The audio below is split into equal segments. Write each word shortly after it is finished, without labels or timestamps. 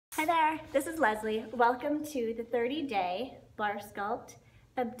Hi there, this is Leslie. Welcome to the 30-day BarSculpt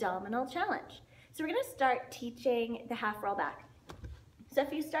abdominal challenge. So we're going to start teaching the half roll back. So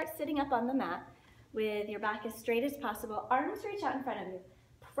if you start sitting up on the mat with your back as straight as possible, arms reach out in front of you,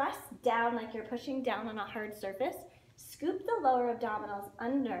 press down like you're pushing down on a hard surface, scoop the lower abdominals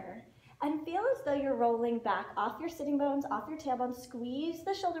under, and feel as though you're rolling back off your sitting bones, off your tailbone. Squeeze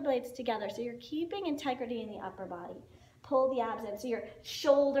the shoulder blades together so you're keeping integrity in the upper body. Pull the abs in so your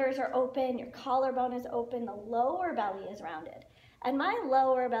shoulders are open, your collarbone is open, the lower belly is rounded. And my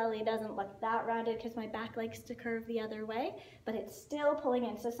lower belly doesn't look that rounded because my back likes to curve the other way, but it's still pulling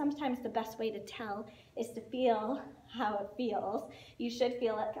in. So sometimes the best way to tell is to feel how it feels. You should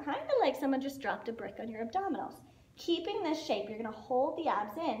feel it kind of like someone just dropped a brick on your abdominals. Keeping this shape, you're going to hold the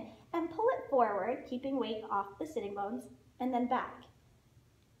abs in and pull it forward, keeping weight off the sitting bones, and then back.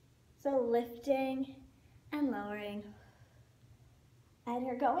 So lifting and lowering. And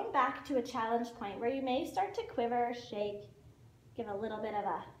you're going back to a challenge point where you may start to quiver, shake, give a little bit of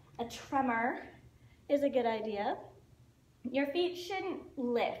a tremor is a good idea. Your feet shouldn't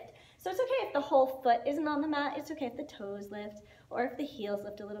lift. So it's okay if the whole foot isn't on the mat. It's okay if the toes lift or if the heels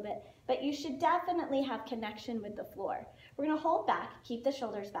lift a little bit. But you should definitely have connection with the floor. We're going to hold back, keep the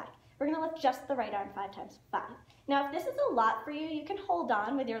shoulders back. We're going to lift just the right arm 5 times. 5. Now if this is a lot for you, you can hold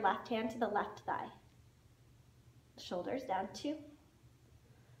on with your left hand to the left thigh. Shoulders down. 2.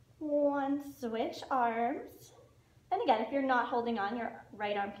 1, switch arms. And again, if you're not holding on, your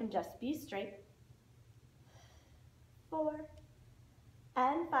right arm can just be straight. 4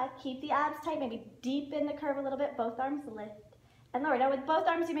 and 5. Keep the abs tight, maybe deepen the curve a little bit. Both arms lift and lower. Now with both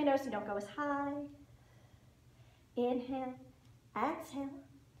arms, you may notice you don't go as high. Inhale, exhale.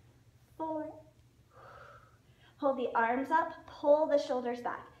 4. Hold the arms up, pull the shoulders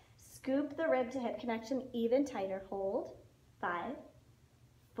back. Scoop the rib to hip connection even tighter. Hold. 5,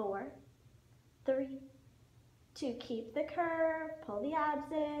 4, 3, 2. Keep the curve, pull the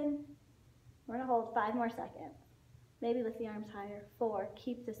abs in. We're gonna hold 5 more seconds. Maybe lift the arms higher. 4,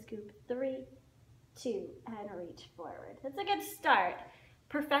 keep the scoop. 3, 2, and reach forward. That's a good start.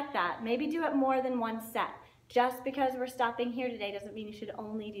 Perfect that. Maybe do it more than one set. Just because we're stopping here today doesn't mean you should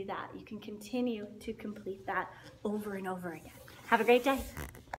only do that. You can continue to complete that over and over again. Have a great day.